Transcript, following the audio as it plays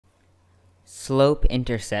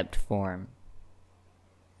Slope-intercept form.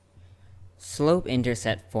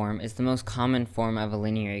 Slope-intercept form is the most common form of a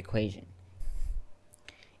linear equation.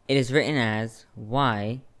 It is written as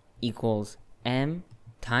y equals m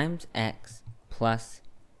times x plus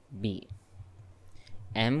b.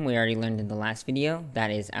 M we already learned in the last video,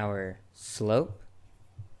 that is our slope.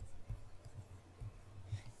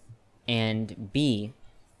 And b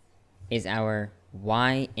is our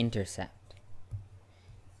y-intercept.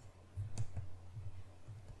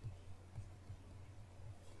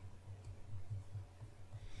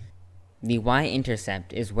 The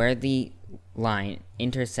y-intercept is where the line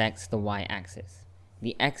intersects the y-axis.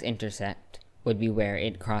 The x-intercept would be where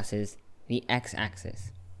it crosses the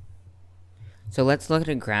x-axis. So let's look at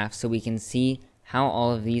a graph so we can see how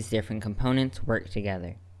all of these different components work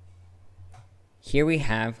together. Here we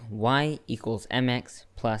have y equals mx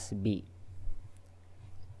plus b.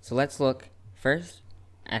 So let's look first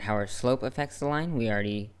at how our slope affects the line. We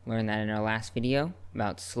already learned that in our last video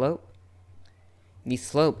about slope. The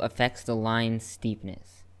slope affects the line's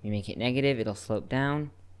steepness. We make it negative, it'll slope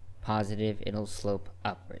down. Positive, it'll slope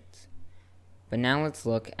upwards. But now let's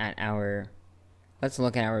look at our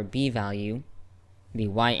b value, the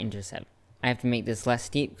y-intercept. I have to make this less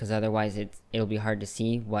steep because otherwise it'll be hard to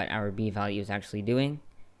see what our b value is actually doing.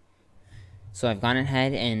 So I've gone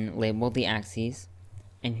ahead and labeled the axes,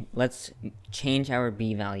 and let's change our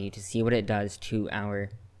b value to see what it does to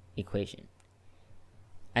our equation.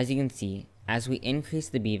 As you can see, as we increase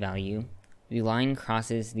the b value, the line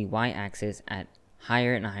crosses the y-axis at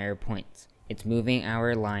higher and higher points. It's moving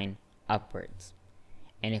our line upwards.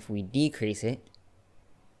 And if we decrease it,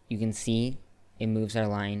 you can see it moves our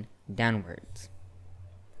line downwards.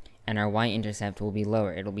 And our y-intercept will be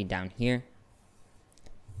lower. It'll be down here.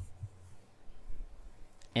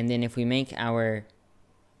 And then if we make our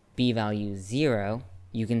b value 0,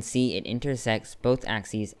 you can see it intersects both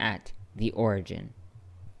axes at the origin.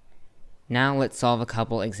 Now let's solve a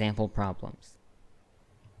couple example problems.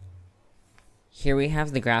 Here we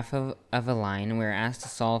have the graph of a line, and we're asked to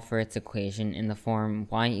solve for its equation in the form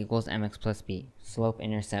y equals mx plus b,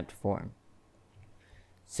 slope-intercept form.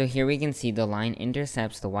 So here we can see the line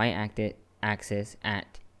intercepts the y-axis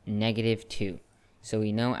at -2. So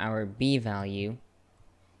we know our b value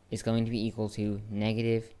is going to be equal to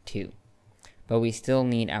 -2. But we still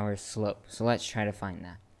need our slope, so let's try to find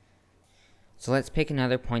that. So let's pick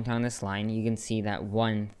another point on this line. You can see that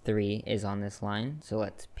 1, 3 is on this line, so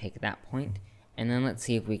let's pick that point, and then let's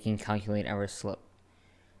see if we can calculate our slope.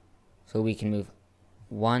 So we can move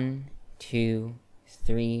 1, 2,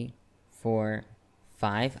 3, 4,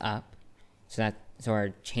 5 up, so our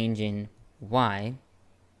change in y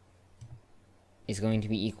is going to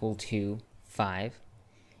be equal to 5,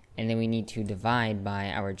 and then we need to divide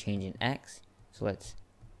by our change in x, so let's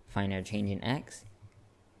find our change in x.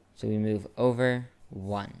 So we move over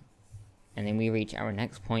 1, and then we reach our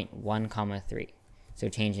next point, 1, 3. So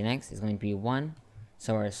change in x is going to be 1,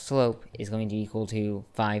 so our slope is going to be equal to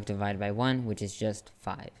 5 divided by 1, which is just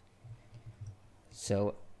 5.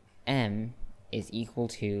 So m is equal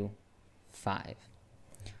to 5.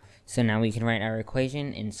 So now we can write our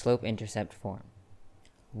equation in slope-intercept form.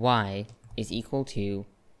 Y is equal to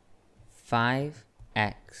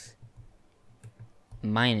 5x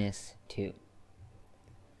minus 2.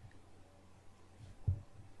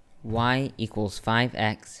 Y equals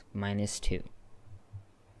 5x minus 2.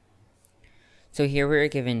 So here we're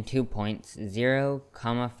given 2 points, 0,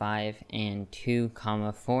 5, and 2,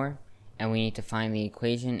 4, and we need to find the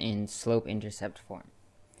equation in slope-intercept form.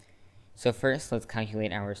 So first, let's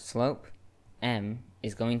calculate our slope. M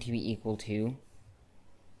is going to be equal to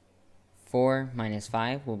 4 minus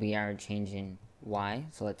 5 will be our change in y,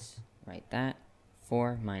 so let's write that,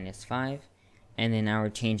 4 minus 5. And then our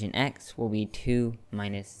change in x will be 2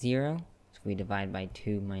 minus 0. So we divide by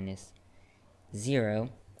 2 minus 0.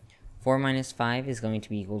 4 minus 5 is going to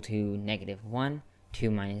be equal to -1. 2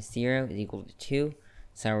 minus 0 is equal to 2.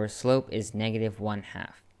 So our slope is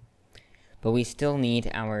 -1/2. But we still need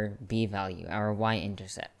our b value, our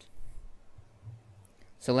y-intercept.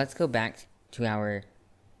 So let's go back to our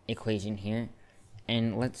equation here,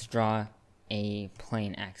 and let's draw a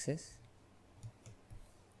plane axis.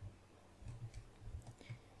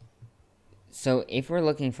 So if we're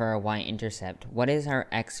looking for our y-intercept, what is our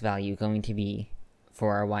x value going to be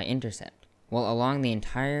for our y-intercept? Well, along the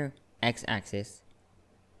entire x-axis,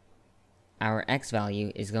 our x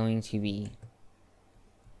value is going to be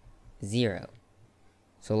 0.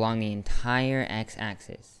 So along the entire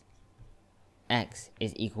x-axis, x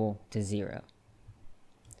is equal to 0.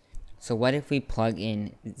 So what if we plug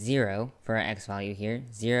in 0 for our x value here?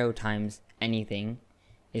 0 times anything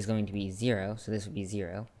is going to be 0, so this would be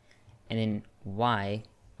 0, and then y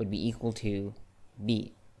would be equal to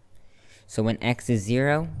b. So when x is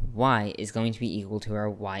 0, y is going to be equal to our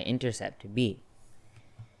y-intercept, b.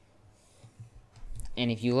 And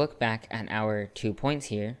if you look back at our 2 points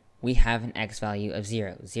here, we have an x value of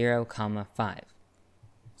 0, 0, 5.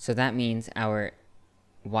 So that means our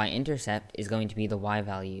y-intercept is going to be the y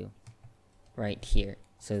value right here.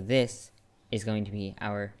 So this is going to be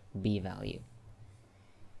our b value.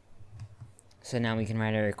 So now we can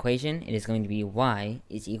write our equation. It is going to be y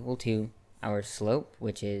is equal to our slope,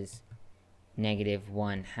 which is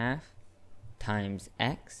 -1/2 times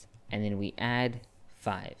x, and then we add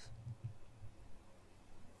 5.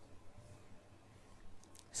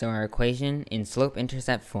 So our equation in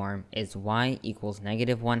slope-intercept form is y equals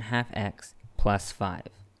 -1/2 x plus 5.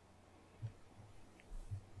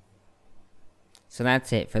 So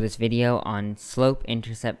that's it for this video on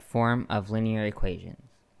slope-intercept form of linear equations.